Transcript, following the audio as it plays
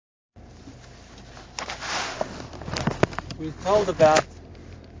we told about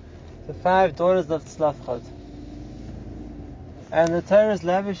the 5 daughters of Tzlafchad, and the Torah is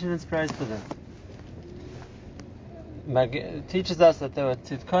lavish in its praise for them. It teaches us that there were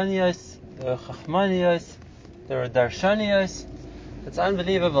Tzidkonios, there were Chachmanios, there were Darshanios. It's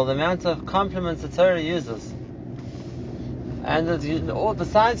unbelievable the amount of compliments the Torah uses. And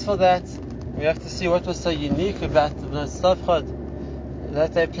besides for that, we have to see what was so unique about the Tzlafchad,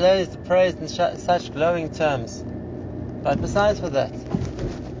 that they praised in such glowing terms. But besides for that,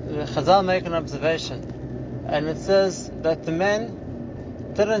 the Chazal make an observation, and it says that the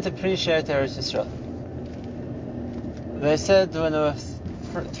men didn't appreciate Eretz Yisrael. They said when they were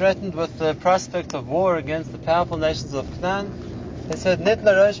threatened with the prospect of war against the powerful nations of Canaan, they said,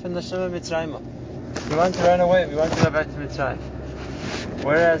 "Nitla rosh v'nashima Mitzrayim." We want to run away. We want to go back to Mitzrayim.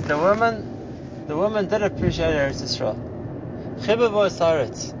 Whereas the woman did appreciate Eretz Yisrael. Chibavu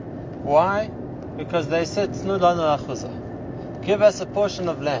Saretz. Why? Because they said, "Tnu lanu achuzah." Give us a portion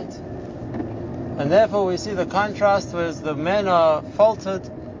of land. And therefore we see the contrast, whereas the men are faulted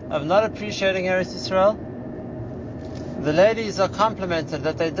of not appreciating Eretz Yisrael, the ladies are complimented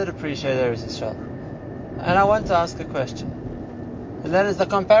that they did appreciate Eretz Yisrael. And I want to ask a question, and that is, the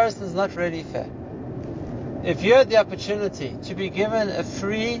comparison is not really fair. If you had the opportunity to be given a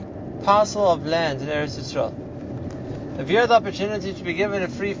free parcel of land in Eretz Yisrael, if you had the opportunity to be given a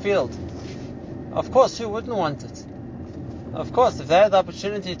free field, of course, who wouldn't want it? Of course, if they had the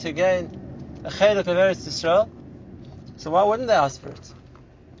opportunity to gain a chelik of Eretz Yisrael, so why wouldn't they ask for it?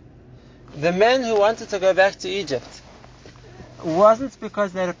 The men who wanted to go back to Egypt wasn't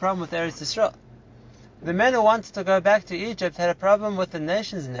because they had a problem with Eretz Yisrael. The men who wanted to go back to Egypt had a problem with the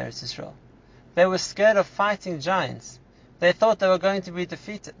nations in Eretz Yisrael. They were scared of fighting giants. They thought they were going to be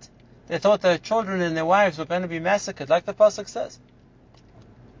defeated. They thought their children and their wives were going to be massacred, like the Pasuk says.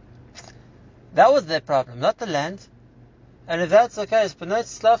 That was their problem, not the land. And if that's the case, Bnei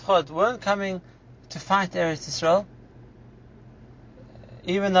Tzlafchad weren't coming to fight Eretz Yisrael,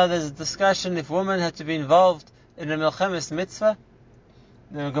 even though there's a discussion if women had to be involved in a Milchemes mitzvah.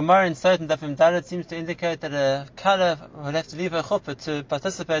 The Gemara in certain Dafim Dalet seems to indicate that a Kala would have to leave her chuppah to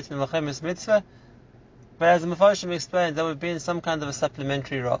participate in the Milchemes mitzvah, but as the Mefarshim explained, that would be in some kind of a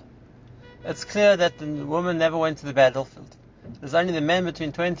supplementary role. It's clear that the woman never went to the battlefield. There's only the men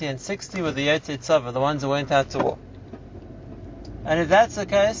between 20 and 60 with the Yotzei Tzava, the ones who went out to war. And if that's the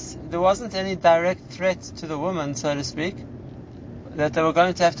case, there wasn't any direct threat to the woman, so to speak, that they were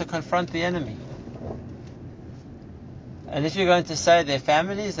going to have to confront the enemy. And if you're going to say their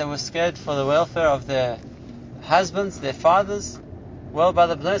families, they were scared for the welfare of their husbands, their fathers, well, by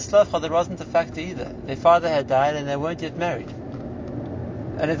the Bnei Tzlafchad, that wasn't a factor either. Their father had died and they weren't yet married.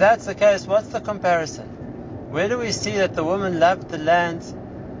 And if that's the case, what's the comparison? Where do we see that the woman loved the land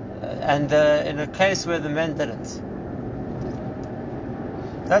and in a case where the men didn't?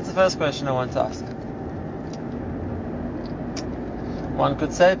 That's the first question I want to ask. One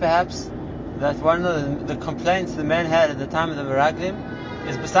could say perhaps that one of the complaints the men had at the time of the Meraglim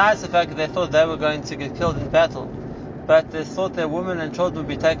is, besides the fact that they thought they were going to get killed in battle, but they thought their women and children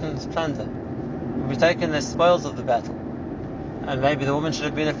would be taken as plunder, would be taken as spoils of the battle. And maybe the woman should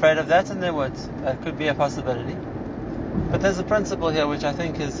have been afraid of that, and they weren't. That could be a possibility. But there's a principle here which I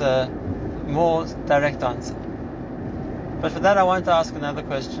think is a more direct answer. But for that I want to ask another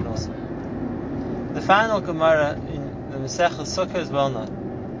question also. The final Gemara in the Masechah Sukkah is well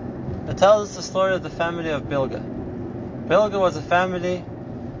known. It tells us the story of the family of Bilga. Bilga was a family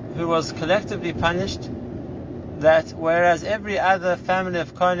who was collectively punished, that whereas every other family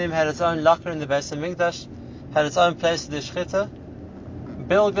of Kohanim had its own locker in the Beis HaMikdash, had its own place for the Shechita,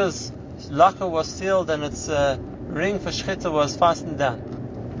 Bilga's locker was sealed and its ring for Shechita was fastened down.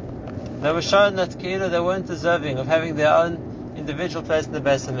 They were shown that they weren't deserving of having their own individual place in the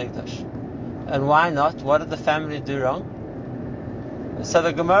Beis HaMikdash. And why not? What did the family do wrong? So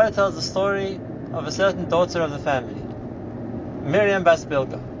the Gemara tells the story of a certain daughter of the family, Miriam Bas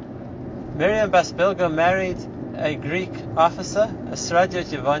Bilga. Miriam Bas Bilga married a Greek officer, a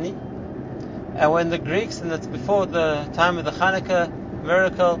Sradiot Yevani, and when the Greeks, before the time of the Hanukkah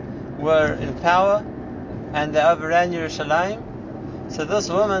miracle, were in power and they overran Yerushalayim, so this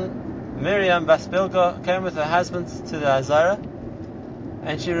woman, Miriam Bas Bilga, came with her husband to the Azara,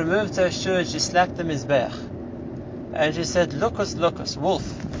 and she removed her shoe and she slapped the Mizbeach. And she said, Lukus, Lukus,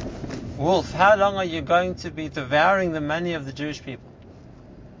 wolf, how long are you going to be devouring the money of the Jewish people?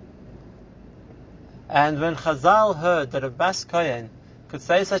 And when Chazal heard that a Bas Kohen could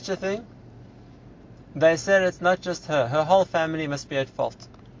say such a thing, they said it's not just her whole family must be at fault.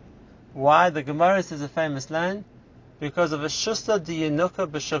 Why? The Gemara says a famous line, because of a shusta di yenuka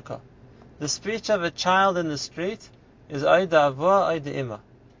b'shuka. The speech of a child in the street is oida avua, oida ima.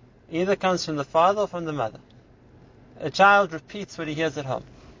 Either comes from the father or from the mother. A child repeats what he hears at home.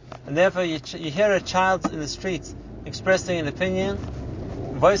 And therefore you hear a child in the street expressing an opinion,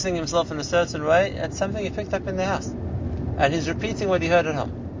 voicing himself in a certain way, it's something he picked up in the house. And he's repeating what he heard at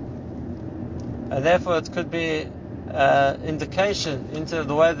home. And therefore it could be indication into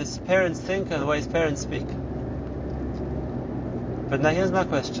the way his parents think and the way his parents speak. But now here's my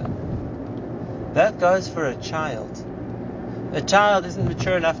question. That goes for a child. A child isn't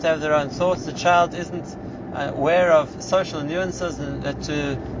mature enough to have their own thoughts. A child isn't aware of social nuances and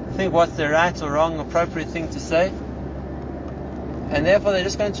to think what's the right or wrong, appropriate thing to say. And therefore they're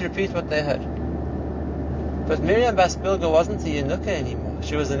just going to repeat what they heard. But Miriam Bas Bilga wasn't a Yenuka anymore.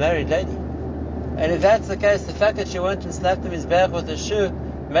 She was a married lady. And if that's the case, the fact that she went and slapped him his back with a shoe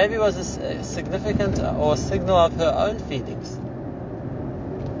maybe was a significant or a signal of her own feelings.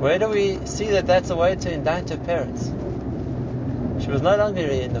 Where do we see that that's a way to indict her parents? She was no longer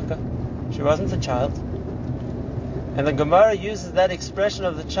a Yenuka. She wasn't a child. And the Gemara uses that expression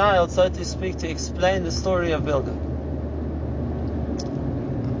of the child, so to speak, to explain the story of Bilga.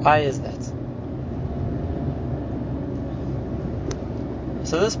 Why is that?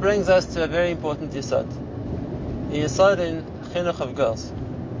 So this brings us to a very important yesod. The yesod in chinuch of girls.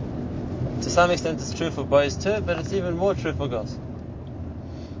 To some extent it's true for boys too, but it's even more true for girls.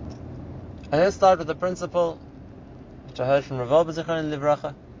 And let's start with the principle, which I heard from Rav Wolbe Zichron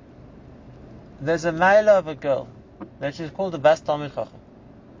Livracha. There's a maila of a girl that she's called a bas Talmid Chacham.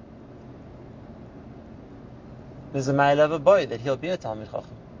 There's a maila of a boy that he'll be a Talmid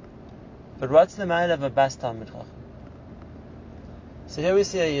Chacham. But what's the maila of a bas Talmid Chacham? So here we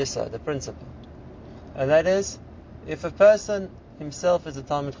see a yesod, a principle. And that is, if a person himself is a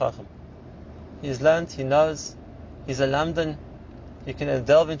Talmid Chacham, he's learned, he knows, he's a lamdan, he can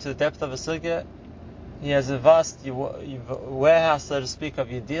delve into the depth of a sugya, he has a vast warehouse, so to speak, of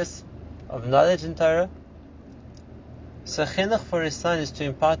yediyas, of knowledge in Torah. So chinuch for his son is to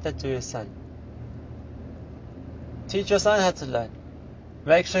impart that to his son. Teach your son how to learn.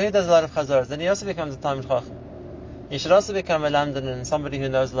 Make sure he does a lot of chazaras. Then he also becomes a Talmid Chacham. He should also become a lamdan and somebody who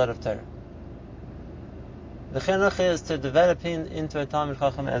knows a lot of Torah. The chinuch is to develop him into a Talmid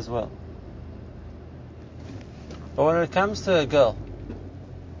Chacham as well. But when it comes to a girl,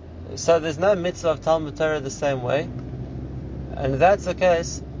 so there's no mitzvah of Talmud Torah the same way, and if that's the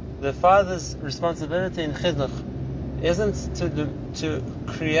case, the father's responsibility in chinuch isn't to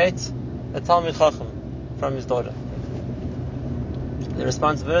create a Talmid Chacham from his daughter. The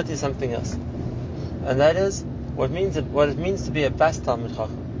responsibility is something else, and that is what it means to be a bas Talmid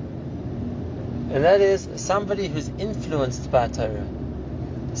Chacham, and that is somebody who's influenced by Torah,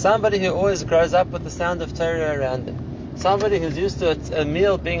 somebody who always grows up with the sound of Torah around them, somebody who's used to a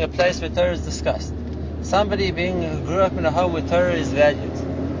meal being a place where Torah is discussed, somebody who grew up in a home where Torah is valued.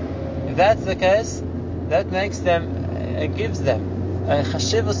 If that's the case, that makes them, gives them a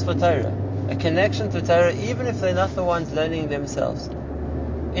chashivus for Torah, a connection to Torah, even if they're not the ones learning themselves,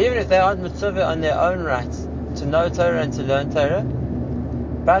 even if they aren't mitzvah on their own right to know Torah and to learn Torah,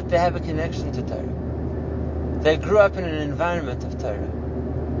 but they have a connection to Torah. They grew up in an environment of Torah.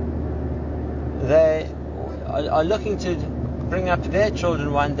 They are looking to bring up their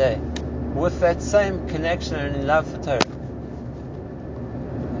children one day with that same connection and love for Torah.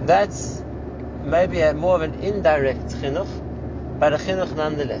 That's maybe more of an indirect chinuch, but a chinuch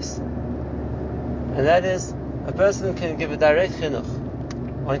nonetheless. And that is, a person can give a direct chinuch.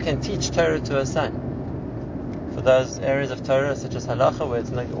 One can teach Torah to a son. For those areas of Torah such as halacha,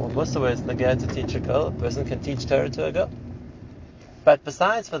 or musa, where it's nagaya to teach a girl, a person can teach Torah to a girl. But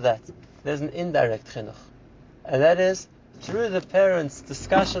besides for that, there's an indirect chinuch. And that is, through the parents'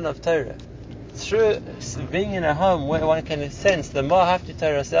 discussion of Torah, through being in a home where one can sense the ma hafti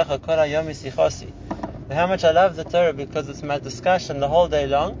Torah kol hayomi sichasi, how much I love the Torah because it's my discussion the whole day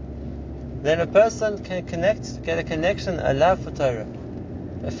long, then a person can get a connection, a love for Torah,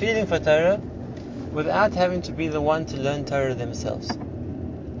 a feeling for Torah, without having to be the one to learn Torah themselves.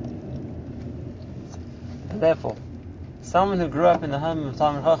 And therefore, someone who grew up in the home of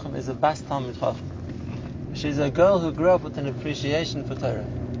Talmid Chacham is a bas Talmid Chacham. She's a girl who grew up with an appreciation for Torah.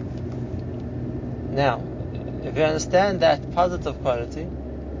 Now, if you understand that positive quality,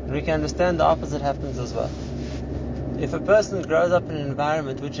 we can understand the opposite happens as well. If a person grows up in an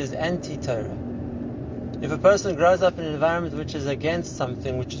environment which is anti-Torah, if a person grows up in an environment which is against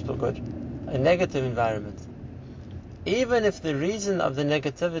something which is good, a negative environment, even if the reason of the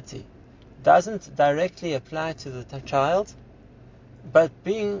negativity doesn't directly apply to the child, but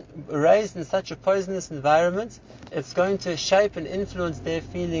being raised in such a poisonous environment, it's going to shape and influence their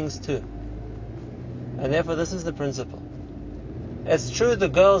feelings too. And therefore this is the principle. It's true the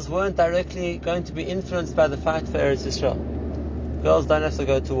girls weren't directly going to be influenced by the fight for Eretz Yisrael. Girls don't have to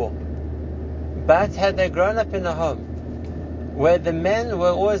go to war. But had they grown up in a home where the men were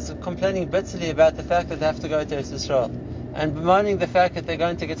always complaining bitterly about the fact that they have to go to Eretz Yisrael and bemoaning the fact that they're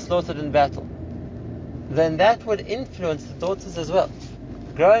going to get slaughtered in battle, then that would influence the daughters as well.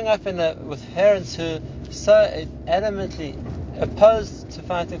 Growing up with parents who so adamantly opposed to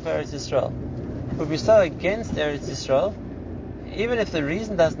fighting for Eretz Yisrael, would be so against Eretz Yisrael, even if the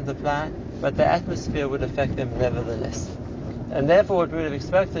reason doesn't apply, but the atmosphere would affect them nevertheless. And therefore what we would have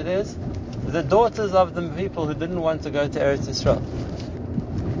expected is the daughters of the people who didn't want to go to Eretz Yisrael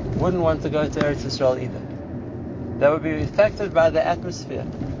wouldn't want to go to Eretz Yisrael either. They would be affected by the atmosphere,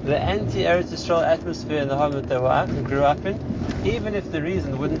 the anti-Eretz Yisrael atmosphere in the home that they grew up in, even if the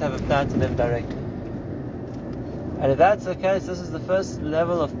reason wouldn't have applied to them directly. And if that's the case, this is the first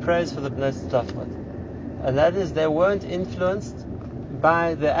level of praise for the Bnei Tzlafchot. And that is, they weren't influenced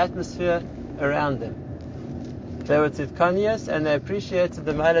by the atmosphere around them. They were tzidkanios, and they appreciated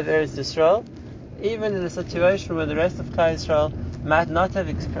the might of Eretz Yisrael, even in a situation where the rest of Klal Yisrael might not have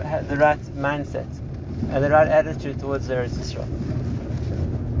had the right mindset and the right attitude towards Eretz Yisrael.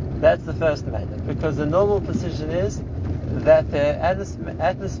 That's the first matter, because the normal position is that the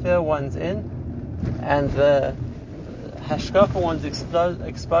atmosphere one's in and the hashkafa one's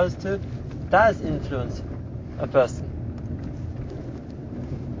exposed to does influence a person.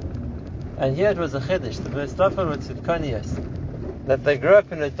 And here it was a chiddush. The Bnei Tzlafchot were tzidkanios, that they grew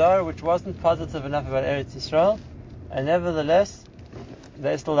up in a dar which wasn't positive enough about Eretz Yisrael, and nevertheless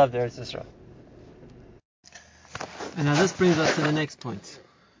they still loved Eretz Yisrael. And now this brings us to the next point,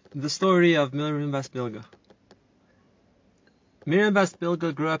 the story of Miriam Bas Bilga. Miriam Bas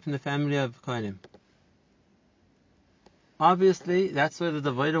Bilga grew up in the family of Kohanim. Obviously, that's where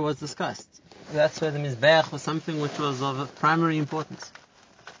the Avodah was discussed. That's where the Mizbeach was something which was of primary importance.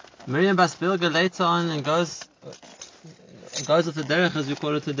 Miriam Bas Bilga later on and goes with the derech, as we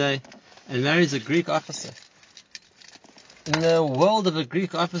call it today, and marries a Greek officer. In the world of a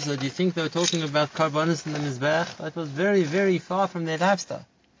Greek officer, do you think they were talking about karbonos in the Mizbeach? That was very, very far from their lifestyle.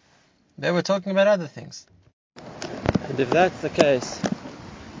 They were talking about other things. And if that's the case,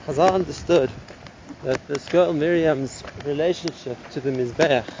 Chazal understood that this girl Miriam's relationship to the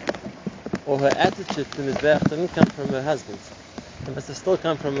Mizbeach, or her attitude to the Mizbeach, didn't come from her husband. It must have still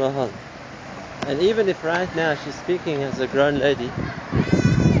come from her home. And even if right now she's speaking as a grown lady,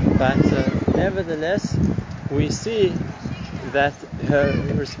 but nevertheless we see that her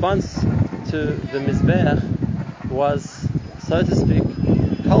response to the Mizbeach was, so to speak,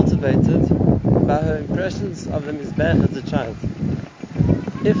 cultivated by her impressions of the Mizbeach as a child.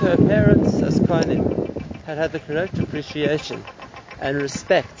 If her parents as Kohanim had the correct appreciation and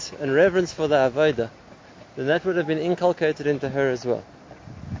respect and reverence for the Avodah, then that would have been inculcated into her as well.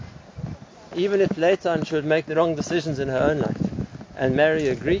 Even if later on she would make the wrong decisions in her own life and marry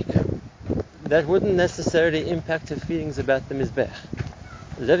a Greek, that wouldn't necessarily impact her feelings about the Mizbeach.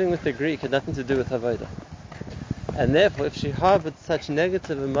 Living with a Greek had nothing to do with Avodah. And therefore, if she harbored such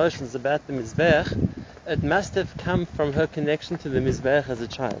negative emotions about the Mizbeach, it must have come from her connection to the Mizbeach as a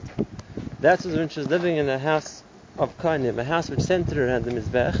child. That was when she was living in a house of Kohanim, a house which centered around the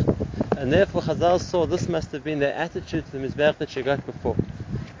Mizbeach, and therefore Chazal saw this must have been the attitude to the Mizbeach that she got before.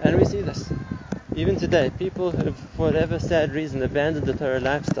 And we see this. Even today, people have, for whatever sad reason, abandoned the Torah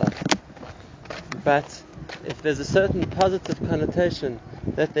lifestyle. But if there's a certain positive connotation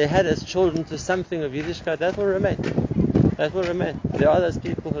that they had as children to something of Yiddishkeit, that will remain. That will remain. There are those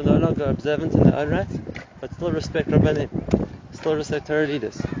people who are no longer observant in their own right, but still respect Rabbanim, still respect Torah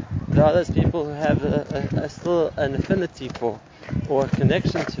leaders. There are those people who have still an affinity for, or a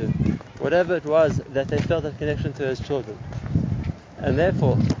connection to, whatever it was that they felt a connection to as children. And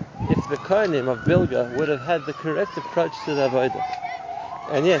therefore, if the Kohanim of Bilga would have had the correct approach to the Avodah,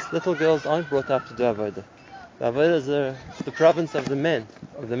 and yes, little girls aren't brought up to do Avodah. The Avodah is the province of the men,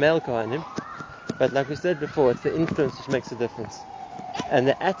 of the male Kohanim, but like we said before, it's the influence which makes a difference. And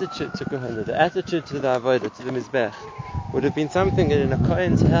the attitude to Kohanim, the attitude to the Avodah, to the Mizbeach, would have been something that in a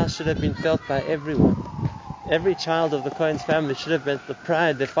Kohen's house should have been felt by everyone. Every child of the Kohen's family should have felt the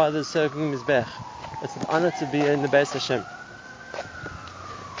pride their father is serving Mizbeach. It's an honor to be in the Beis Hashem.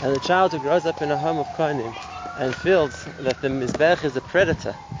 And the child who grows up in a home of Kohanim and feels that the Mizbeach is a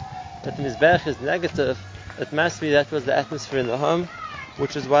predator, that the Mizbeach is negative, it must be that was the atmosphere in the home,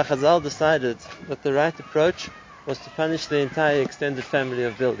 which is why Chazal decided that the right approach was to punish the entire extended family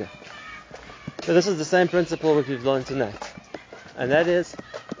of Bilga. So this is the same principle which we've learned tonight. And that is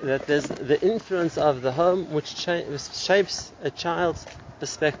that there's the influence of the home which shapes a child's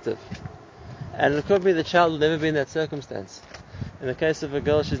perspective. And it could be the child will never be in that circumstance. In the case of a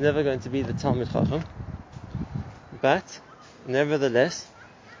girl, she's never going to be the Talmid Chacham. But, nevertheless,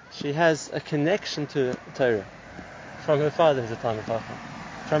 she has a connection to Torah from her father who's a Talmid Chacham,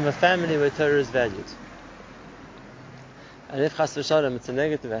 from a family where Torah is valued. And if Chas v'Shalom, it's a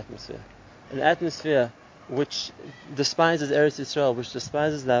negative atmosphere, an atmosphere which despises Eretz Yisrael, which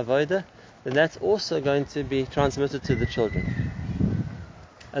despises the Avodah, then that's also going to be transmitted to the children.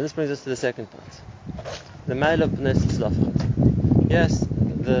 And this brings us to the second point. The Ma'il of Pnei Tzlafchot. Yes,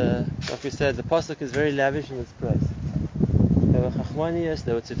 like we said, the Pasuk is very lavish in its praise. They were Chachmaniyos,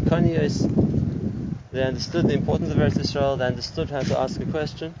 they were Tzidkoniyos, they understood the importance of Eretz Yisrael, they understood how to ask a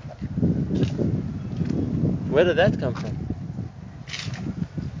question. Where did that come from?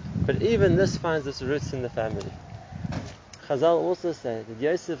 But even this finds its roots in the family. Chazal also say that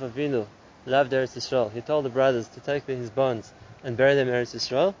Yosef Avinu loved Eretz Yisrael. He told the brothers to take his bonds and bury them in Eretz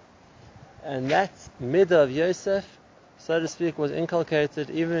Yisrael. And that midah of Yosef, so to speak, was inculcated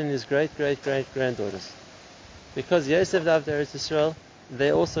even in his great-great-great-granddaughters. Because Yosef loved Eretz Yisrael,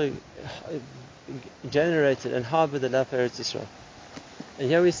 they also generated and harbored the love for Eretz Yisrael. And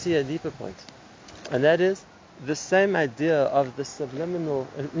here we see a deeper point. And that is, the same idea of the subliminal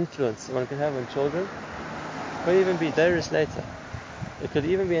influence one can have on children could even be darish later. It could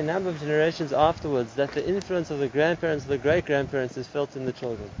even be a number of generations afterwards that the influence of the grandparents, the great-grandparents is felt in the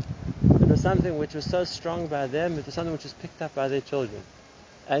children. It was something which was so strong by them, it was something which was picked up by their children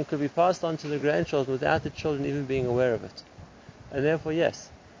and could be passed on to the grandchildren without the children even being aware of it. And therefore, yes,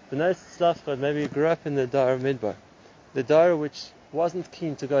 Bnei Tzlafchot maybe grew up in the Dar of Midbar, the Dar which wasn't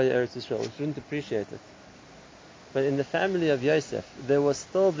keen to go to Eretz Yisrael, which didn't appreciate it. But in the family of Yosef, there was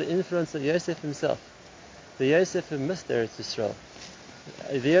still the influence of Yosef himself. The Yosef who missed Eretz Yisrael.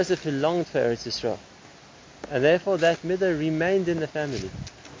 The Yosef who longed for Eretz Yisrael. And therefore that midah remained in the family.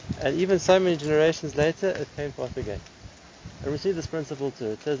 And even so many generations later, it came forth again. And we see this principle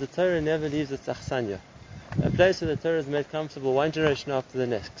too. It says the Torah never leaves its achsanya. A place where the Torah is made comfortable one generation after the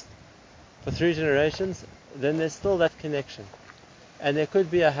next. For 3 generations, then there's still that connection. And there could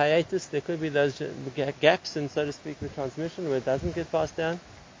be a hiatus, there could be those gaps in, so to speak, the transmission where it doesn't get passed down.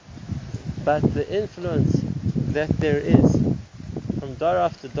 But the influence that there is from dar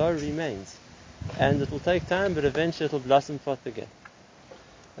after dar remains. And it will take time, but eventually it will blossom forth again.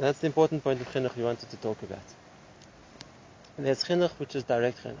 And that's the important point of chinuch we wanted to talk about. And there's chinuch which is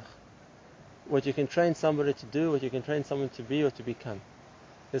direct chinuch. What you can train somebody to do, what you can train someone to be or to become.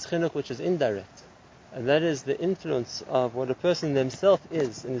 There's chinuch which is indirect. And that is the influence of what a person themselves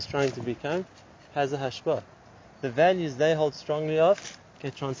is and is trying to become, has a hashpah. The values they hold strongly of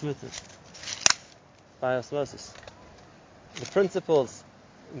get transmitted by osmosis. The principles,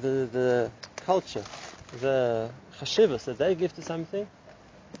 the culture, the chashivas that they give to something,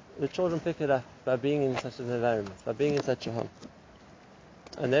 the children pick it up by being in such an environment, by being in such a home.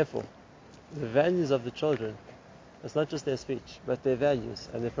 And therefore, the values of the children, it's not just their speech, but their values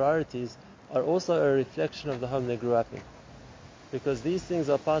and their priorities are also a reflection of the home they grew up in. Because these things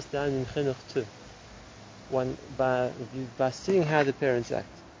are passed down in chinuch too. By seeing how the parents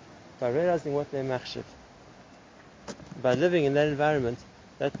act, by realizing what they're machshav, by living in that environment,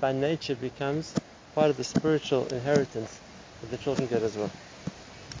 that by nature becomes part of the spiritual inheritance that the children get as well.